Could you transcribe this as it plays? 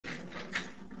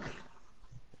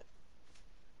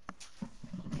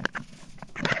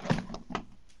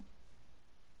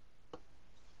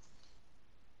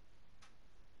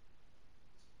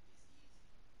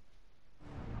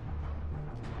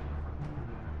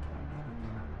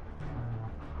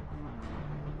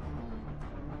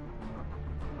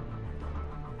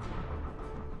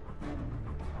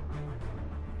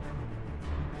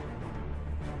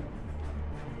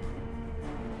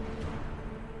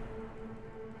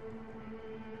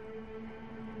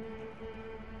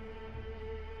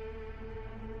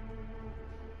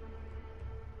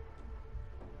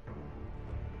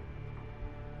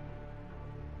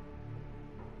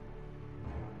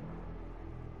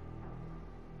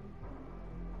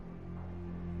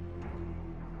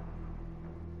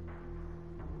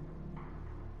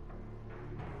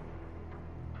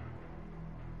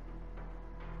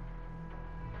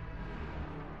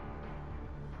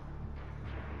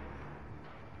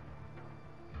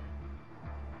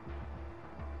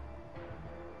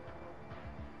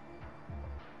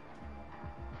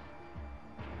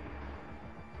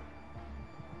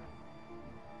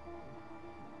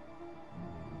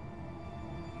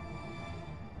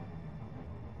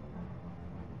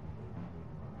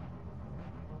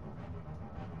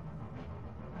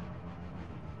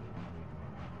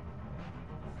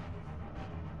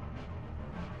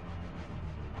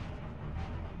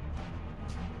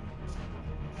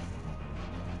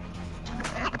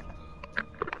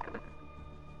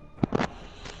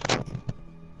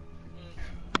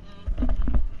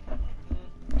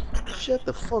shut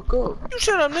the fuck up. You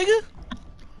shut up, nigga.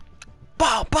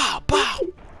 Bow, bow, bow.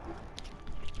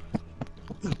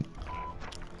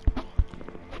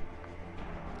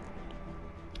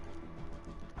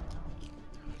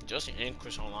 Justin and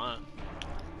Chris online.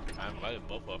 I invited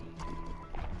both of them.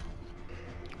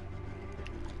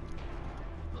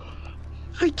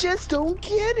 I just don't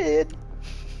get it.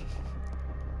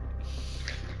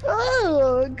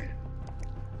 Ugh.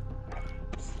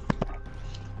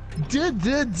 I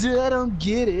don't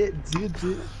get it.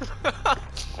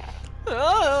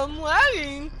 Oh, I'm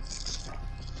lagging.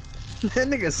 That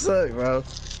nigga suck, bro.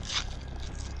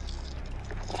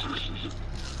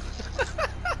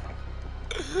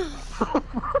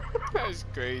 That's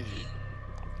crazy.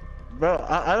 Bro,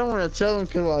 I don't want to tell him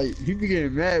cause like he be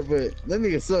getting mad, but that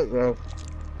nigga suck, bro.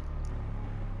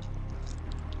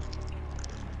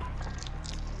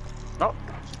 Oh,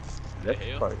 The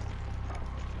hell? Part.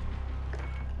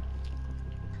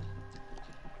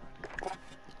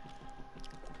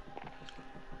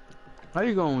 How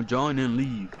you gonna join and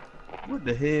leave? What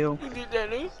the hell? You did that,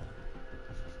 nigga?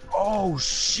 Oh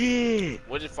shit!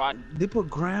 What if I? They put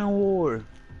ground war.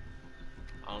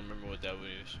 I don't remember what that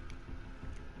was.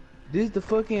 This the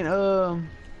fucking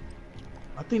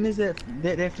I think this that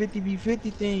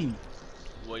 50v50 thing.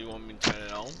 What, you want me to turn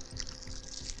it on?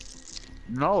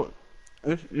 No,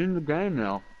 it's in the game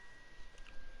now.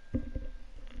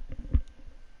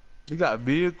 You got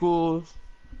vehicles,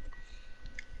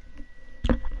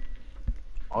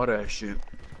 all that shit.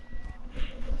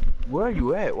 Where are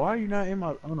you at? Why are you not in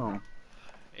my? Hold on.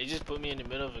 It just put me in the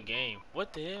middle of a game.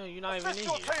 What the hell? You're not even in here.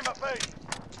 Team at B.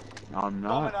 No, I'm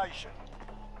not. Domination.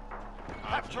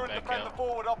 I'm Capture and back defend the out.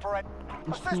 forward operate.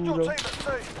 It's Assist cool, your though. team at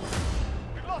C.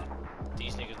 We've lost.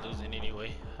 These niggas losing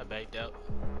anyway. I backed out.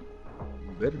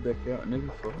 You better back out,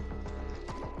 nigga. Fuck.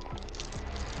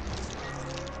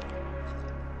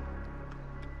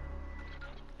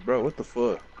 Bro, what the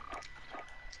fuck?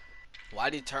 Why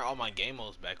did it turn all my game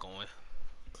modes back on?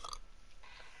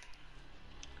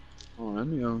 Oh, let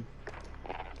me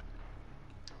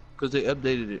cause they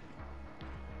updated it.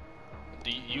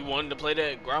 Do you wanted to play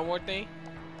that ground war thing?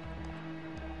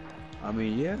 I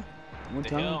mean, yeah. One The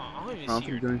time. hell? I don't even I'm see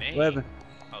your doing name. 11.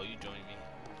 Oh, you joined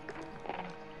me.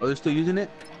 Oh, they're still using it?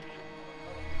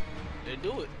 They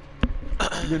do it.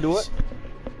 You gonna do it?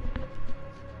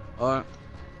 Alright.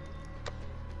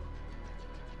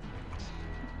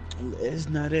 Last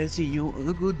night I see your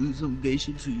uncle do some gay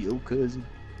shit to your cousin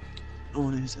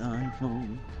on his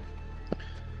iPhone.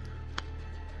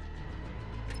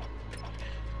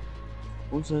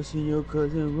 Once I see your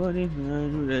cousin running, I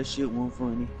knew that shit wasn't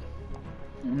funny.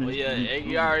 Well, yeah,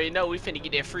 you already know we finna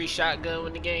get that free shotgun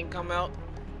when the game come out.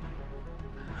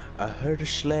 I heard a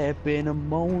slap and a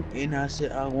moan, and I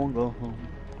said I won't go home.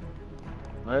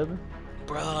 What happened?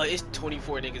 Bruh, it's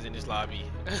 24 niggas in this lobby.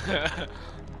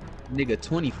 Nigga,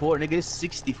 24. Nigga, it's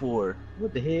 64.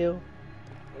 What the hell?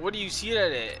 What do you see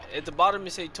that at? At the bottom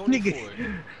it say 24.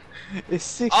 Nigga, it's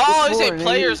 64. Oh, it say nigga.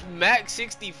 players max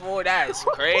 64. That's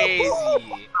crazy.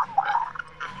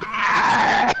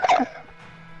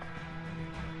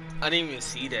 I didn't even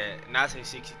see that. And I say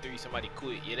 63. Somebody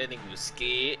quit. Yeah, that nigga was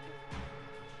scared.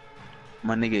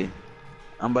 My nigga,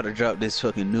 I'm about to drop this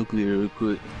fucking nuclear real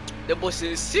quick. That boy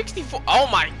says 64. Oh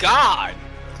my god.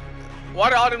 Why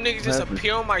do all them niggas just happened?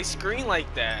 appear on my screen like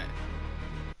that?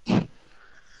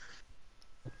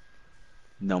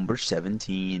 Number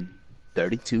 17.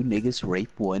 32 niggas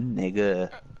rape one nigga.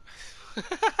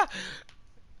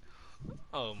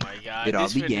 Oh my god. It all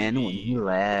this finna began when he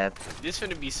laughed. This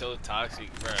finna be so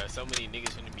toxic, bruh. So many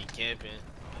niggas finna be camping.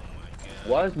 Oh my god.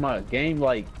 Why is my game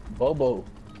like Bobo?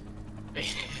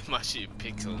 My shit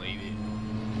pixelated.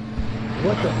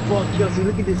 What the fuck, Chelsea?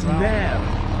 Look at this map.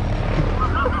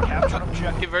 Capture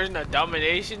objective. Version of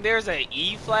domination. There's a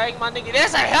E flag, my nigga.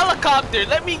 There's a helicopter.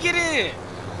 Let me get in.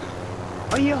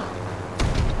 Oh yeah.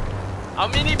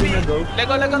 I'm in it, B. Let go. Let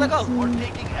go, let go, let go. We're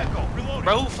taking Echo. Reloading.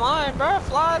 Bro, who flying, bro?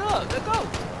 Fly it up. Let go.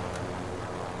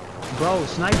 Bro,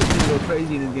 snipers can go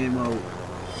crazy in this game mode.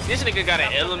 This nigga got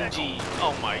an LMG.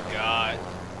 Oh my god.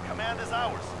 Command is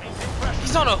ours. Maintain pressure.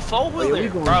 He's on a four-wheeler. we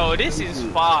going Bro, this is crazy.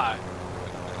 fire.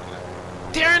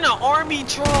 They're in an army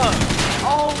truck.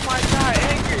 Oh my god,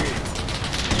 Edgar.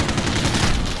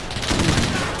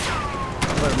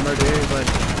 I'm about to murder everybody.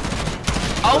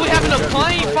 Oh, we having a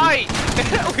plane fight.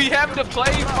 We having a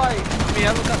plane fight. I mean,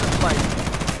 helicopter fight.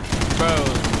 Bro,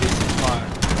 this is fire.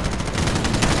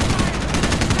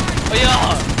 Oh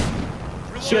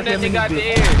yeah. Shoot that nigga out the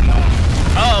air.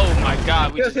 Oh my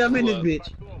god, we just Chelsea, I'm in blew this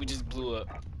up. bitch. We just blew up.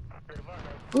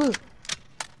 Ooh.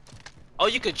 Oh,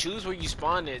 you could choose where you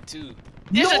spawn at too.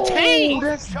 There's a tank!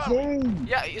 That's dang.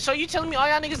 Yeah, so you telling me all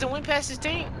y'all niggas that went past this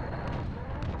tank?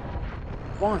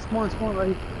 Spawn right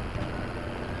here.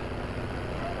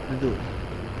 Let's do it.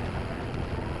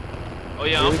 Oh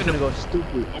yeah, We're gonna go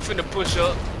stupid. I'm finna push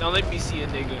up. Don't let me see a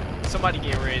nigga. Somebody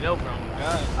get ran over. Oh my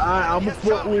god. Alright, I'ma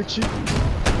fuck with you.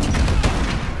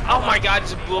 Oh my god,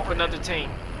 just blew up another tank.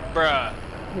 Bruh.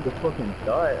 Nigga fucking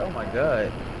died. Oh my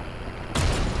god.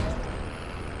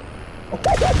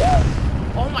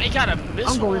 Oh my, he got a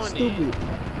missile I'm going on stupid. it.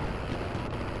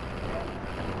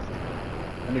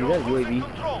 I mean, that's UAV.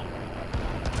 Control.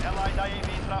 Allied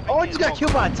IAV dropping Oh, I in. just got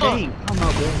killed by a tank. I'm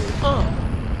not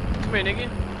bad. Come here, nigga.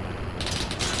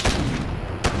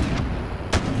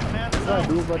 Command is What do I ours.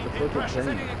 do about the Maintain fucking pressure.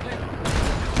 tank?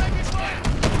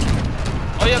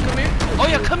 Oh yeah, come here. Oh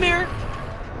yeah, come here.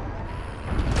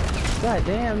 God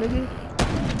damn, nigga.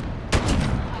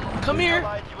 Come here.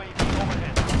 Allied UAV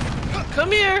overhead.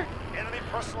 Come here. Enemy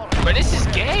personal. But this is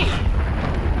gay.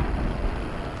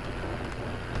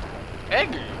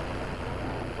 Edgar,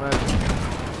 What?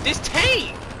 this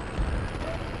tank.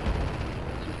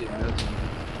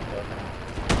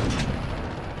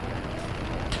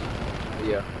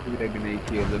 Yeah, look at that grenade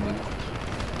kill, little nigga.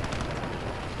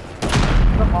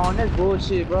 Come on, that's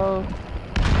bullshit, bro.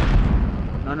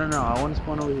 No, I want to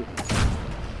spawn over here.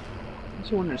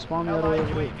 You want to spawn me all the way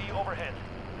Allied over there? UAV overhead.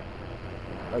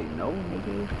 Like, no,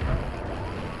 nigga.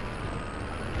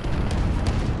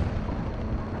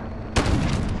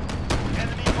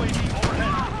 Enemy UAV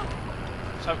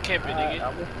overhead. Stop camping, nigga.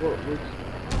 I'm gonna fuck with you.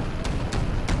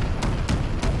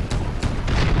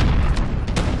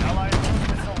 Allied cruise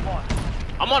missile launched.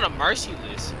 I'm on a mercy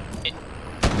list.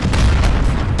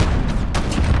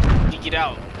 You get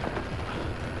out.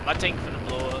 My tank finna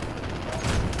blow up.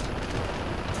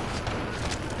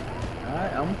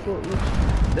 Alright, I'm gonna fuck with you.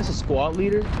 That's a squad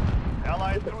leader?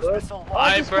 Allied cruise missile launched.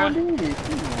 Alright, just bro. spawned in.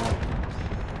 Come on.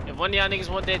 If one of y'all niggas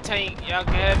want that tank, y'all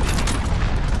can have it.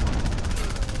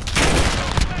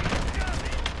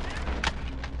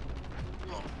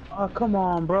 Oh, come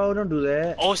on, bro. Don't do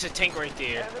that. Oh, it's a tank right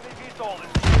there. Enemy VTOL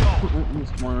is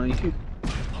I'm spawn on you.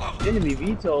 Enemy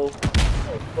veto. Oh,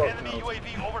 fuck Enemy no.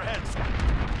 UAV overhead.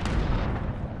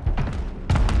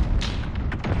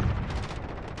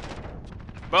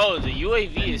 Bro, the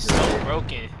UAV is so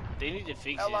broken. They need to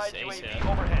fix Allied this UAV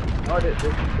ASAP. overhead. Oh,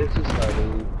 this is how,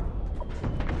 dude.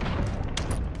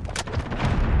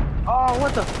 Oh,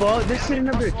 what the fuck? They're sitting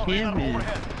up there Personal radar camping.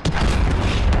 overhead.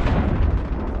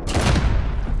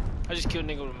 I just killed a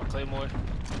nigga with my claymore.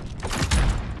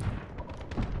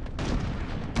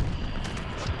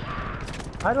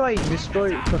 How do I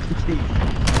destroy it fucking thing?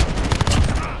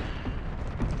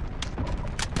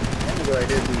 That nigga right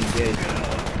there being gay.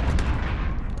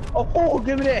 Oh,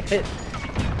 give me that hit.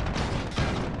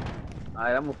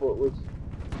 Alright, I'm gonna put with you.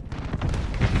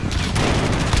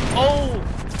 Oh!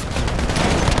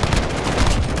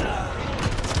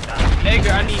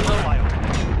 Edgar, I need help. I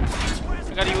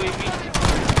got a UAV.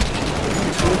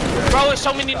 Bro, there's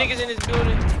so many niggas in this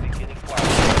building.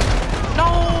 No!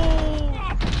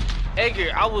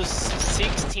 Edgar, I was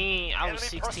 16. I was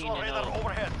 16 and radar 0.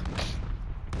 overhead.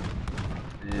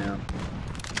 Yeah.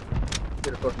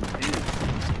 Get a fucking tank.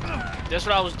 That's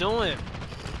what I was doing.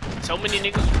 So many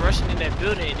niggas was rushing in that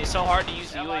building, and it's so hard to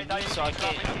use the UAV, so I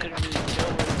couldn't really tell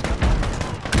where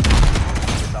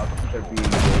it's coming They're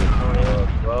being gay.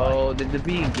 Bro, they're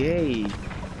being gay. from.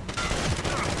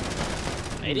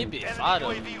 Hey, they been Enemy fire though.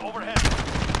 UAV overhead.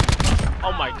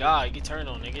 Oh my god, get turned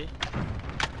on, nigga.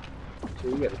 So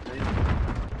we got a tank.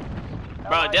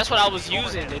 Bro, that's what I was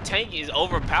using. The tank is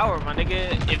overpowered, my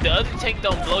nigga. If the other tank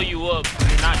don't blow you up,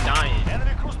 you're not dying.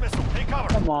 Enemy cruise missile. Take cover.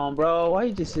 Come on, bro. Why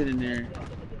you just sitting there?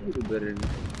 You do better than me.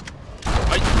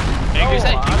 Edgar, is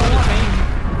that you on the tank?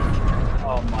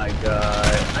 Oh my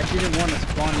god. I didn't want to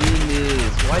spawn in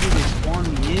this. Why did they spawn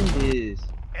me in this?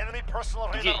 Enemy personal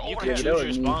radar You can overhead. choose know your what I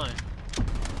mean. spawn.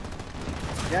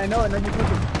 Yeah, I know, and then you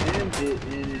fucking jammed it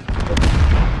in.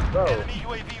 Bro. Enemy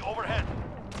UAV overhead.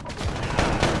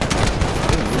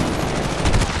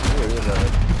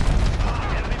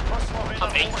 Enemy personal radar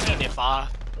I'm 18 overhead. and 5.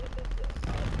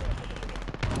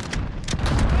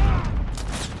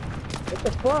 What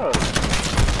the fuck?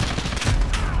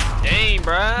 Dang,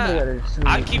 bruh.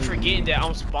 I I keep forgetting that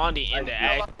I'm spawning in the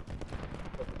act.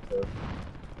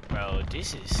 Bro,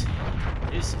 this is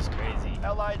crazy.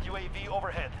 Allied UAV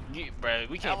overhead. Bro,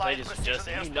 we can't play this with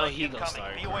Justin. You know he gonna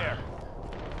start. Be aware.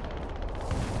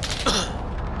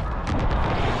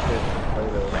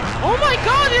 Oh my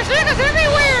god, there's niggas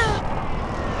everywhere!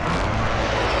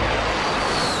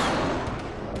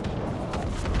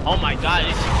 Oh my god, I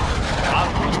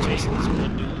was chasing this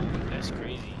one dude. That's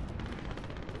crazy.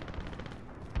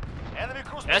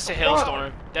 That's a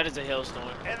hailstorm. That is a hailstorm.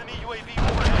 Enemy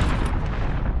UAV overhead.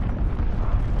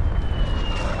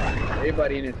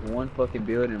 Everybody in this one fucking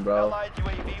building, bro. Allied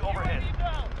UAV overhead.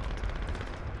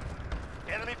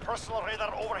 Enemy personal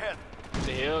radar overhead.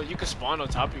 The hell? You can spawn on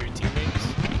top of your teammates.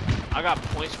 I got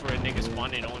points for a nigga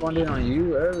spawning on Spawned me. in on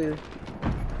you earlier.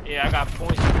 Yeah, I got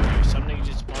points for it. Some nigga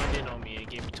just spawned in on me and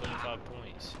gave me 25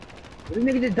 points. Where this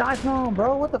nigga just died from,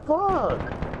 bro? What the fuck?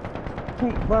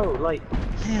 Hey, bro, like,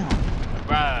 damn.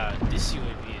 Bruh, this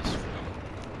UAV is for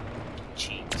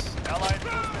cheats. Allied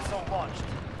cruise missile launched.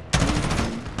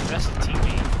 That's a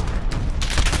teammate.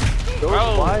 Those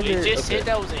Bro, wires they are- just okay. said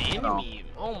that was an enemy.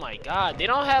 Oh my god. They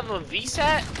don't have a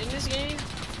VSAT in this game?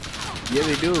 Yeah,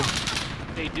 they do.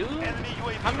 They do? Enemy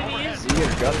UAV How many overhead. is You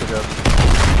gotta drop it up.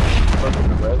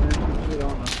 Fucking 11 or some shit, I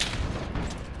don't know.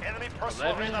 Enemy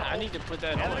personal 11? radar I need to put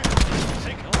that Enemy on.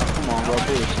 signal. Come on, bro,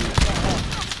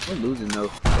 bullshit. We're losing though.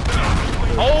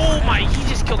 Oh my, he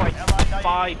just killed like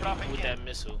 5 people with that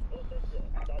missile.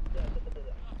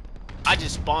 I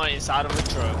just spawned inside of a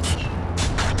truck.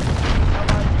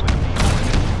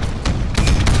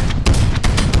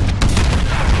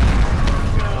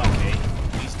 Okay,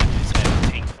 these niggas had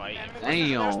a tank fight.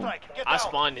 Damn. I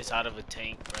spawned inside of a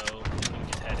tank, bro.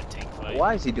 Niggas had a tank fight.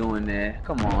 Why is he doing that?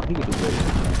 Come on, he can do better.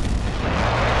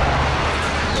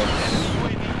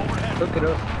 Look it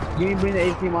up. You didn't bring the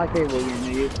HDMI cable again,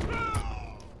 nigga.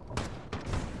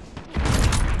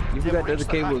 You forgot the other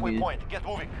cable again. Get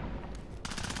moving.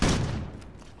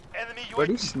 Enemy Bro, UAV.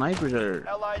 these snipers are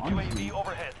Allied on UAV me.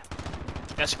 overhead.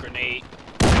 That's a grenade.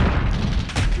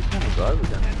 What kind of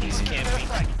garbage on These this? can't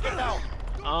be. Get down.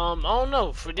 I don't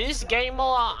know. For this game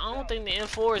mode, I don't think the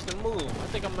M4 is the move. I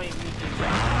think I might need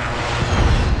to.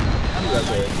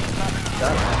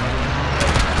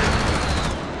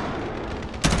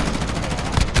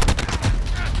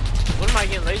 What am I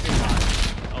getting laser by?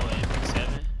 Oh,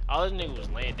 MP7. All this nigga was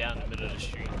laying down in the middle of the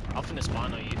street. I'm finna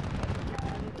spawn on you.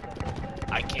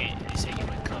 I can't. They say you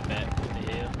might come back. What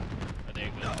the hell? Oh, there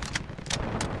you go.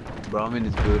 Bro, I'm in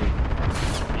this building.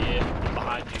 Yeah, I'm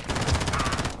behind you.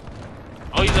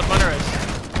 Oh, he's up under us.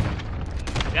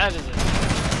 That is it.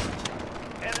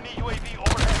 Enemy UAV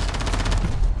overhead.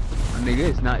 Nigga,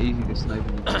 it's not easy to snipe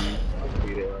in this game. I'll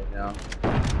be there right now.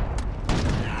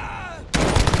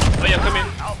 Oh yeah, come in.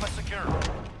 Alpha secure.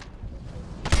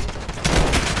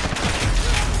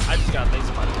 I just got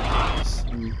laser by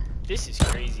 2 days. This is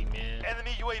crazy, man.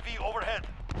 Enemy UAV overhead.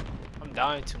 I'm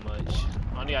dying too much.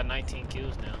 I only got 19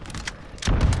 kills now.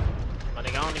 I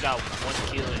think I only got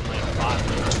 1 kill in like 5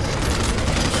 minutes.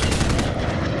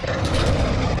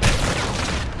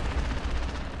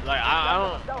 Like I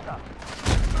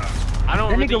don't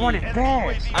That really, nigga running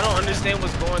fast. I don't understand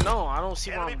what's going on. I don't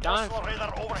see why Enemy I'm dying personal from.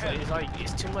 radar So overhead. it's like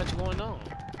it's too much going on.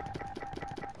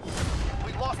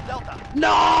 We lost Delta.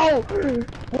 No!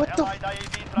 What the? Allied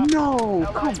IAV dropping. No!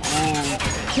 Allied Come UAV on.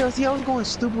 overhead. Chelsea, I was going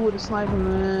stupid with the sniper,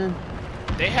 man.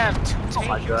 They have 2 tanks. Oh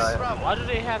my God. Why do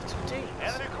they have 2 tanks?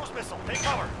 Enemy cruise missile. Take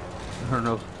cover. I don't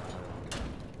know.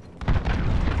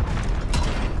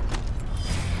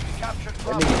 Captured That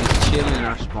Bravo. nigga just chilling in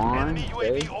our spawn. Enemy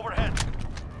UAV Okay. overhead.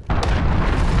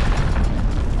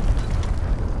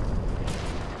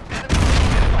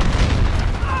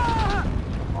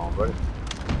 Come on, bro.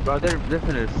 Bro, they're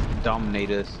finna dominate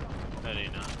us. No,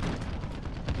 they're not.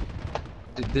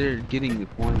 They're getting the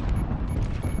point.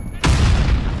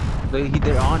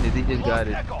 They're on it. They just got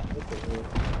it. Echo.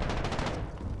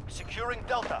 Securing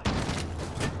Delta.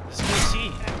 Let's go see.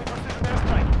 Enemy precision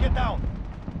airstrike. Get down.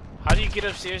 How do you get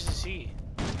upstairs to see?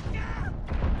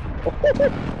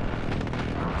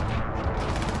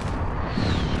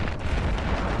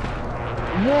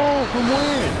 Whoa, from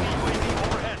where? Enemy UAV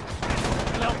overhead.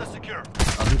 Delta secure.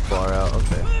 Oh, he's far out.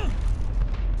 Okay.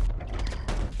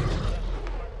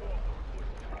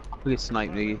 We get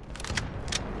sniped, nigga.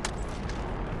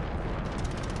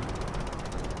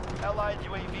 Allied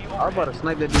UAV overhead. I was about to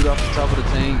snipe that dude off the top of the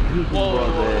tank. He was Whoa,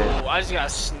 bad. I just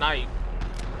got sniped.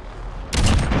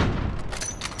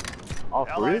 Oh,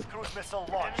 for real? Allied cruise missile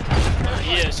launched.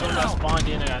 Yeah, as soon as I spawned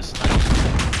in, I got sniped.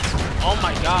 Oh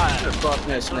my god. Should've crossed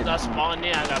that As soon as I sniper. spawned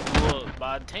in, I got blew up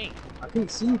by a tank. I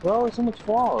can't see, bro. It's so much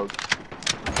fog.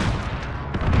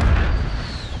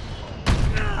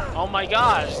 Oh my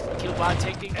gosh. Killed by a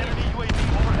tank again. Enemy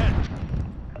UAV overhead.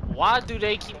 Why do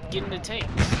they keep getting the tanks?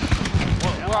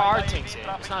 Where are our tanks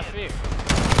at? It's not fair.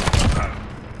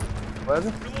 What?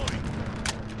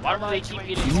 Why do they keep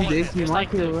getting You need tanks? to It's see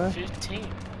like my kill, the bro. 15.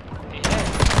 They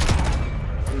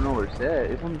have. I don't know where it's at.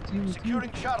 It's on the TV.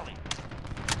 Securing Charlie.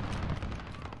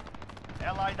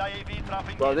 Allied IAV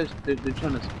dropping Bro, in. they're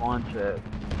trying to spawn trap.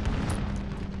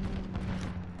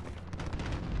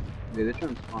 Yeah, they're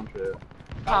trying to spawn trap.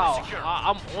 Oh,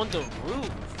 I'm on the roof.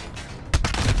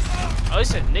 Oh,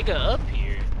 it's a nigga up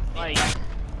here. Like,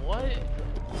 what?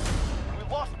 We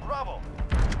lost Bravo.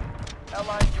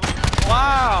 Allied UAV.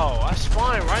 Wow, I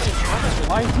spawned right in front of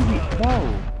Why him. is he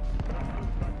no?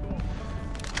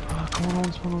 Oh, come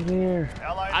on, spawn over there.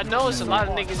 Allied I know it's a lot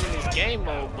of niggas in this game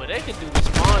mode, but they can do the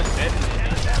spawns better than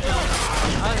this.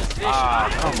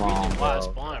 Come on, Why I bro.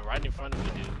 spawned right in front of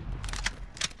me, dude.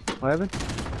 What happened?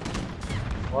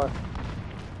 What?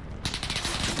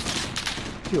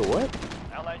 Kill what?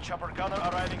 Allied chopper gunner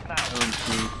arriving now.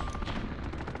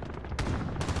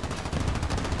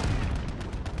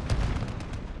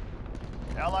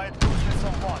 Allied cruise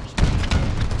missile launched.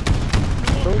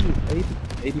 Told you, 80,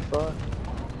 85.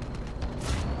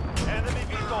 Enemy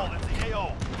VTOL in the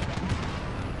AO.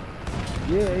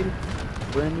 Yeah, 80.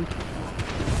 Brand new.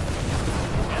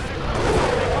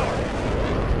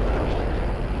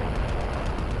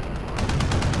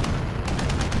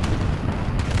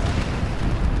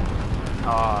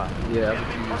 Ah, yeah, I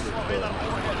Enemy personal radar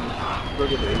overhead.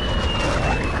 Look at this.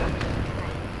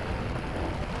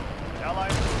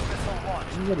 Allied cruise missile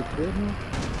launched. You got a kid now?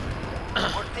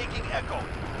 We're taking Echo.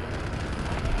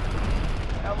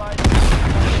 Allied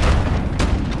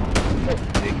That's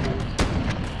ridiculous.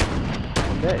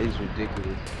 That is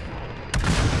ridiculous.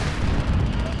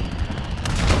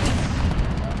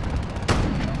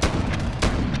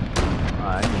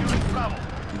 Alright, securing Bravo.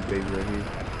 these babies right here.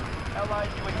 Allied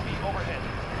UAV overhead.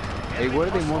 Hey, where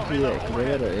are they Enemy mostly personal at? 'Cause they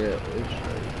radar had overhead. a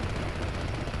airstrike.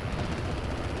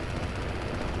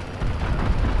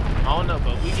 I don't know,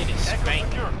 but we getting Echo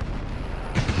spanked. secure.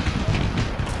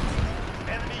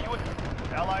 Enemy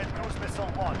UAV. Allied cruise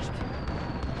missile launched.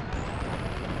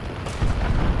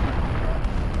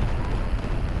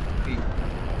 Hey,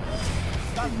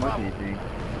 Got much Bravo. anything.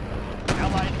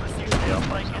 Allied precision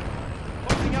airstrike.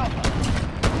 Moving Alpha.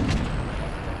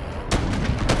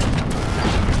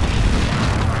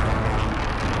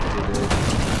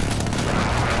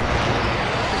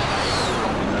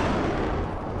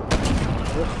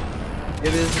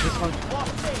 It is this one.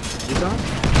 Lost A. You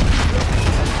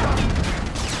done?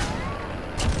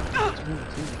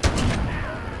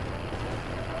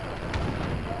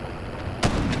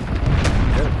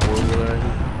 That's horrible right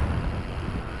here.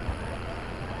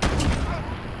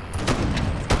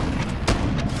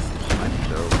 Nice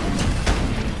show.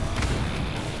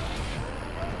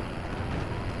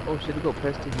 Oh shit, it go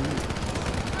past the unit.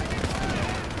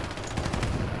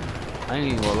 I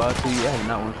ain't even gonna lie to you, I have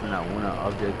not went from that one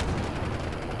object.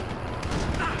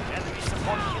 Enemy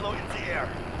support kilo in the air.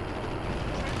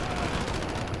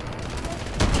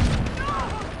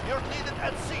 You're needed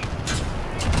at sea.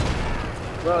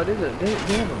 Bro, they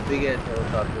have a big ass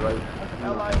helicopter, like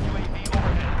Allied UAV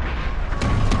overhead.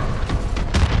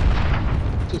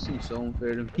 it just seems so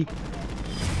unfair to me.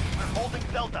 We're holding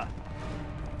Delta.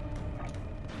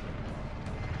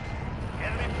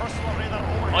 Enemy personal radar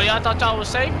overhead. Oh, y'all thought y'all was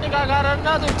safe? Nigga, I got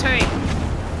another tank.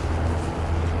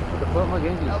 What the fuck, my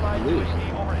game Allied just loose.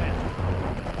 UAV overhead.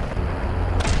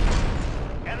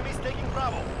 Enemies taking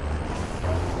Bravo.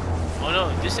 Oh no,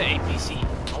 this is an APC.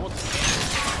 I want the tank.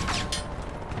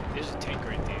 There's a tank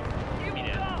right there. Give me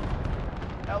that.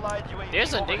 Allied UAV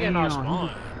There's a nigga in our spawn.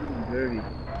 Dirty.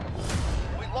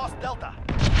 We lost Delta.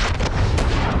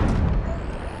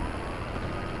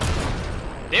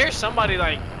 There's somebody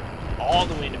like all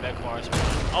the way in the back of our spawn.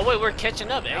 Oh wait, we're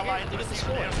catching up, Edgar. Allied Look at the precision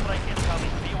score. airstrike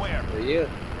incoming. Beware. But yeah.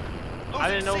 I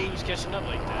didn't know Losing we C. was catching up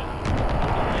like that.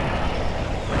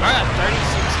 I got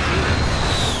 36 kills.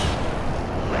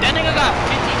 That nigga got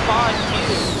 55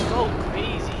 kills. Go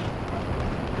crazy.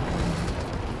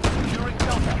 Securing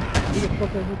Delta. Who the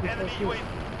fuck is this Enemy shit? UAV.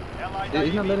 Allied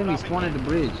He's not UAV letting me dropping spawn at in. the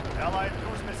bridge. Allied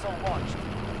cruise missile launched.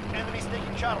 Enemies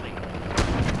taking Charlie.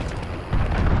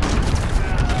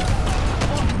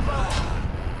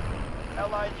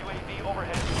 Allied UAV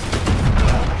overhead.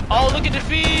 Oh, look at the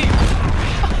feed.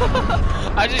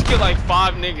 I just killed like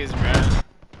 5 niggas, man.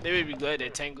 They would be glad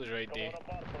that tank was right there.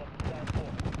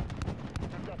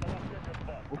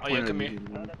 What Oh, yeah, point come are here. you,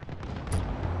 man?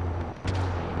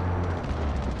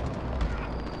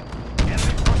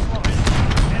 Enemy personal radar.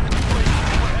 Enemy UAV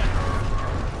overhead.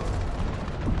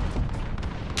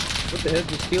 What the hell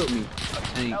just killed me? A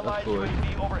tank, of Allied course.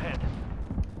 UAV overhead.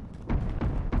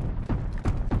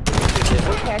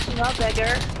 We're catching up,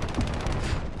 Edgar.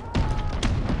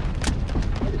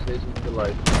 It says you feel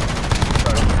like.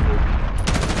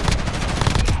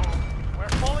 We're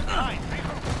falling behind.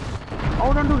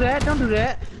 Oh, don't do that! Don't do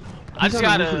that! I just He's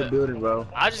got on the roof of the a, building, bro.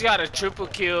 I just got a triple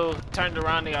kill, turned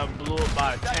around and got blew up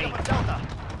by a Delta tank. with Delta.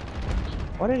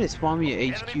 Why did it spawn me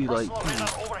at HQ Enemy like? personal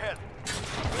radar overhead.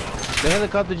 The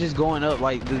helicopter just going up,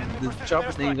 like the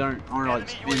chopper things aren't like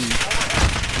spinning.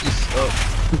 Just up.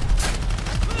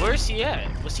 Where's he at?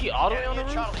 Was he all the way on the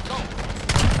roof?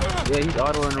 Yeah, he's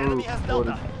auto on the roof.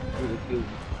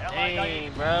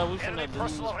 Dang, bro, we finna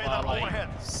lose by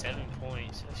like 7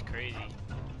 points. That's crazy.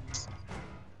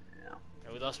 Yeah,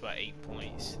 we lost by 8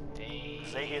 points. Dang.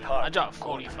 I dropped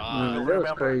 45. That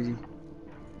was crazy.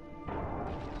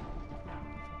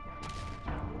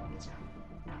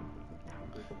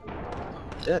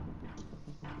 Yeah.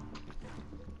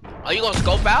 Oh, you gonna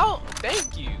scope out?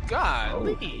 Thank you, God.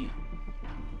 Oh.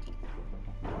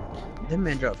 That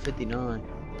man dropped 59.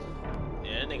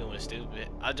 Yeah, that nigga went stupid.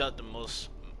 I dropped the most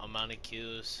amount of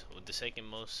kills, with the second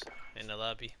most in the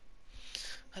lobby.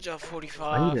 I dropped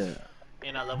 45,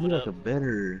 and I leveled like up. a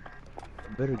better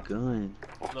gun.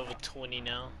 Level 20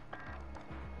 now.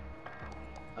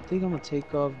 I think I'm gonna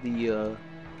take off the.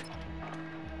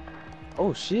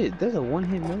 Oh shit! There's a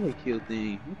one-hit melee kill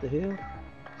thing. What the hell?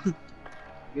 I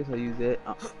guess I'll use that.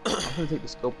 I'm gonna take the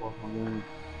scope off my gun.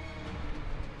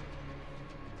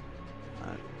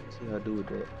 Alright, see how I do with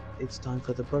that. It's time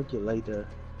for the percolator.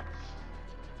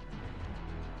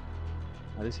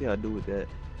 Let's see how I do with that.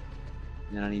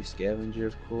 Then I need scavenger,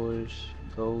 of course,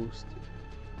 ghost,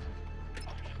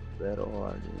 battle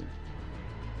hardened.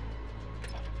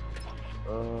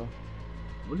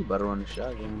 Really about to run the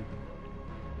shotgun.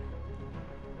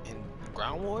 In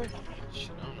ground war?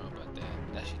 Shit, I don't know about that.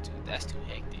 That's too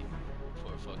hectic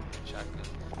for a fucking shotgun.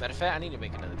 Matter of fact, I need to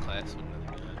make another class with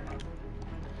another gun.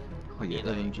 Oh yeah,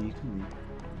 like, LMG, come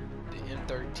the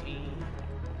M13.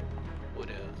 What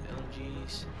else?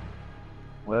 LMGs.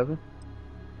 Whatever.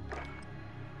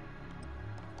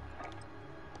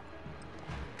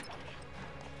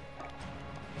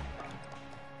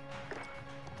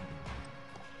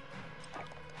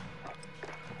 I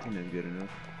think that's good enough.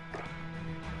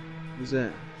 Who's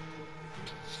that?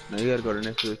 No, you gotta go to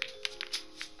Netflix.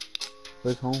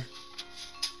 Click home.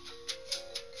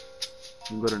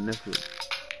 You go to Netflix.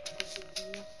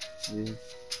 Yeah.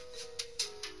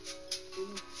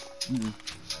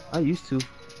 I used to. I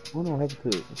don't know what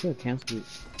happened to it. I should have canceled it.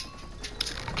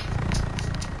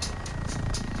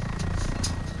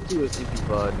 Let's see what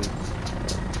CP5 do.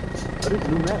 Oh, this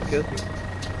new map, Kelsey.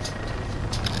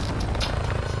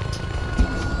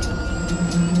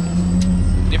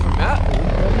 Different map?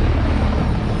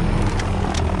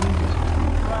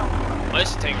 Oh,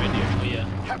 it's a tank right there. Oh, yeah.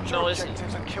 Capture No, it's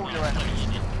objectives and kill your I enemies.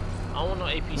 don't want no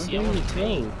APC. I want a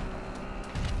tank.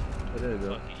 Oh, there you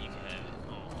go. Fuck it, you can have it.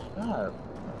 God.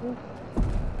 Look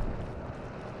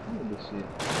at this shit.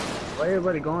 Why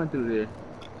everybody going through there?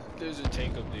 There's a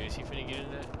tank up there. Is he finna get in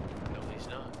there? No, he's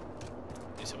not.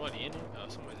 Is somebody in it? Oh,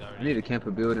 somebody's already I need to camp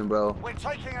a building, bro. We're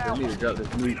taking I out. need to drop this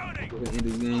loot before the end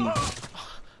of the game. I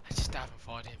just died from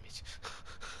fall damage.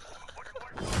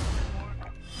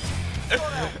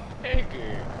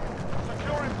 Edgar.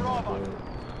 Securing Bravo.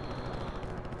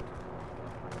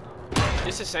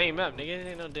 It's the same map, nigga. It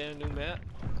ain't no damn new map.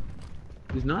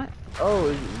 It's not? Oh,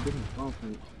 it's a different spawn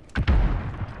point.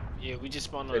 Yeah, we just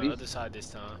spawned on the other side this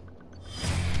time.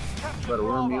 Capture Better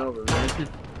run me Bravo. over, man.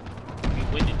 We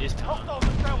win it this time. Hostiles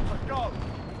at Delta, go.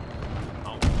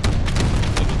 Oh.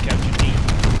 We can capture D.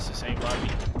 It's the same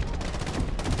lobby.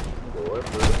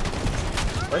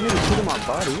 Why nigga shooting my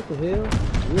body? What the hell?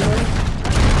 Really?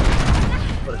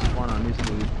 Better spawn on this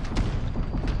dude.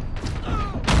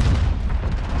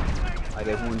 I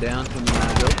got one down,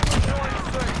 29 go.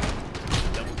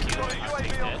 Double kill. I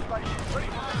take that.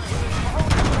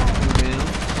 Two down.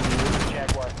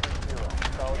 Jaguar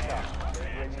 3-0. Solid copy.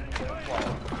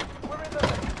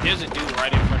 There's a dude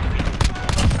right in front of me.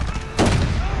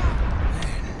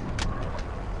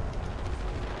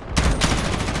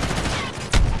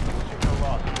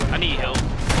 I need help.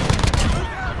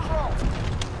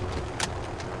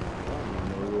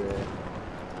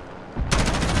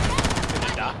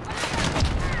 Gonna die.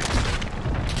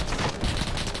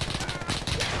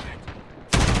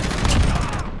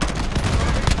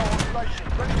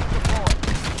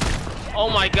 Oh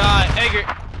my god, Edgar.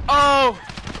 Oh!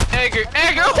 Edgar,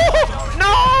 Edgar!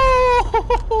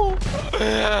 No!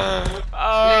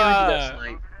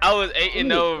 I was 8-0,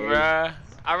 bruh.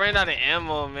 I ran out of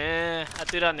ammo, man. I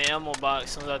threw it out in the ammo box. As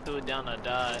soon as I threw it down, I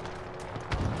died.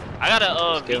 I got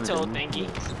a VTOL thingy.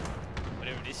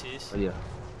 Whatever this is. Oh yeah.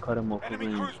 Cut him off the Enemy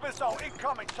wing. cruise missile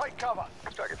incoming. Take cover.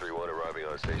 Striker 3-1 arriving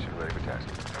on station, ready for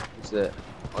tasking. What's that?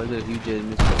 Oh, there's a huge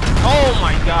missile. Oh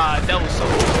my god, that was so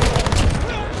cool.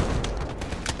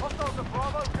 Hostiles at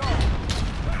Bravo, go.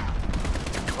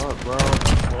 Fuck, bro.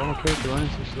 Why my character running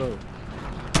so slow?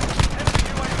 Enemy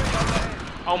UAV overhead.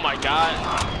 Oh my god.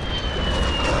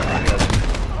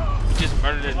 just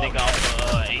murdered a nigga off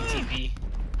of ATV.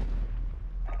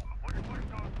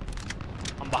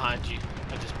 I'm behind you.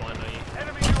 I just spawned on you.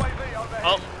 Enemy UAV overhead.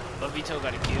 Oh, but Vito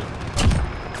got a kill.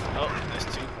 Oh, that's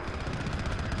two.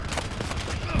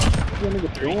 What that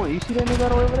nigga doing? You see that nigga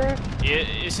over there?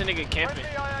 Yeah, it's a nigga camping.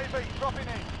 Friendly IAV dropping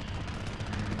in.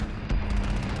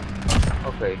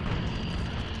 Okay.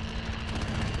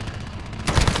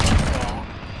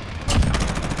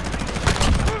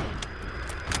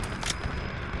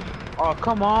 Oh,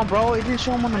 come on, bro. It didn't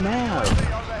show him on the map. UAV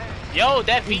overhead. Yo,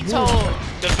 that Vito,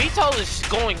 the Vito is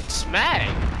going smack.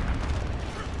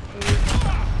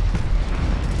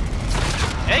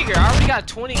 Edgar, I already got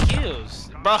 20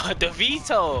 kills. Bro, the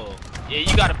Vito. Yeah,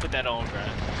 you gotta put that on, bro.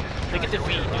 Look at the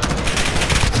V, dude.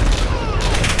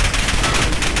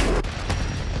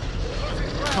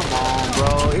 Come on,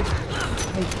 bro.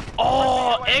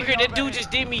 Oh, Edgar, that dude just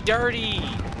did me dirty.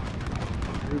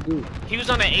 He was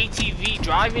on an ATV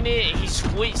driving it, and he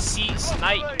switched seats,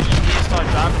 sniped me, and then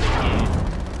started driving again.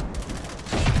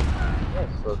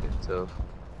 That's fucking tough.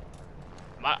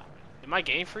 Did my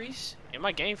game freeze? Yeah,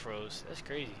 my game froze. That's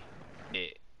crazy. Yeah.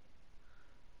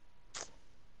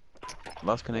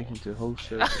 Lost connection to host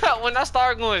server. When I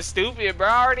started going stupid, bro,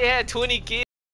 I already had 20 kills.